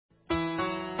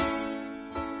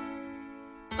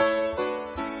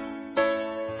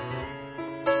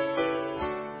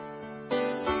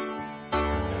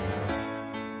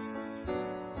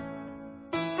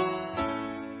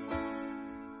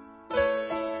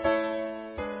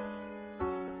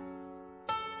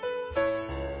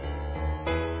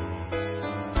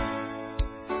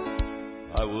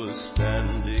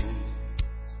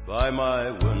by my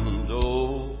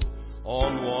window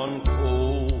on one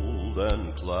cold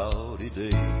and cloudy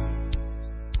day,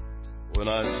 when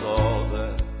I saw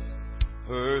that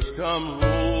hearse come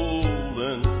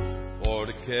rolling for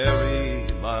to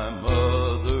carry my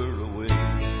mother away.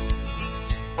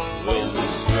 Will the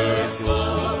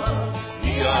circle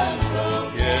be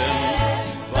unbroken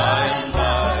by and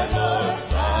by, Lord,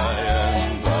 by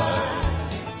and by?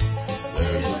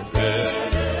 There's a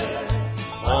better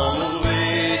home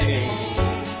awaiting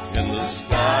in the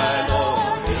sky,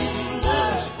 Lord, in the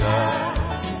sky.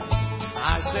 I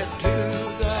said to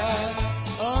that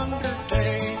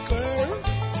undertaker,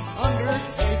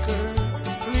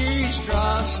 please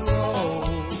drive slow,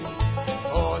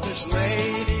 for this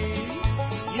lady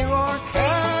you are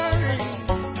carrying,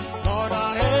 Lord, I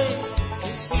hate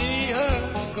to see her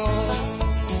go.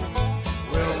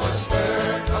 Will the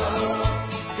circle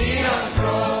be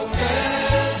unbroken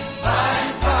by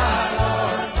and by,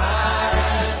 Lord, by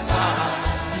and by?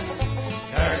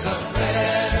 There's a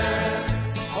better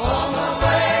home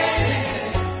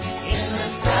awaiting in the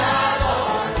sky,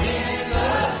 Lord, in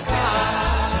the sky.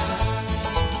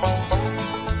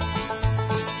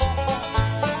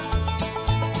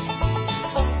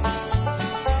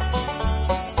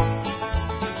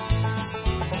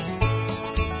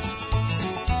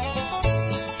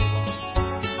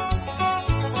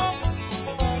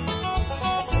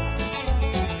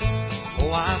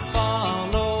 Oh, I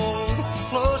followed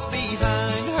close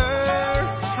behind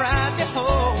her, tried to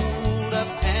hold up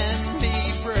and be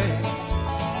brave,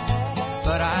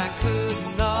 but I could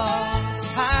not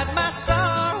hide my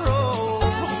sorrow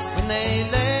when they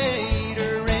laid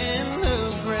her in the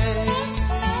grave.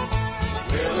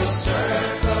 Will the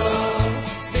circle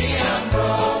be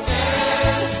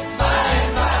unbroken by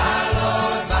and by,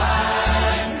 Lord, by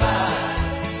and by?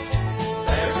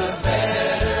 There's a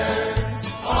better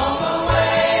home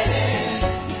awaiting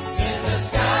in the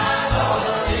sky,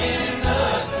 Lord, in the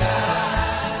sky.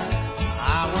 I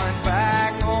went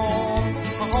back home,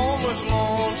 my home was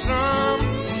lonesome.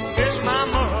 It's my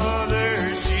mother,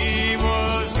 she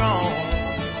was gone.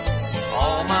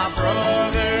 All my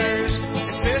brothers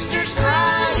and sisters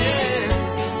crying,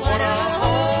 what a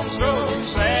home so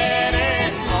sad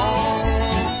and long.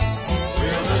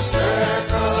 Will the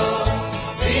circle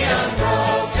be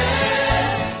unbroken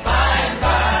by and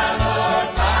by, Lord,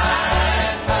 by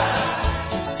and by?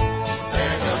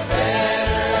 There's a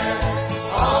better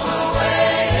home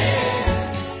awaiting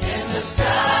in the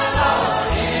sky, Lord,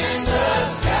 in the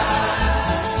sky.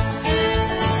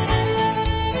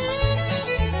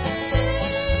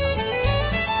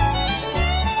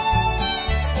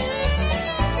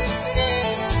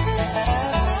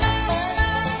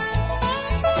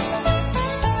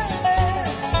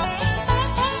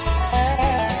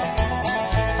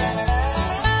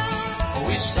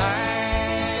 We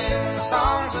sang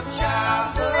songs of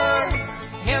childhood,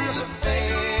 hymns of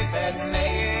faith that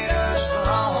made us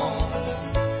strong,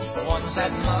 the ones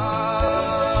that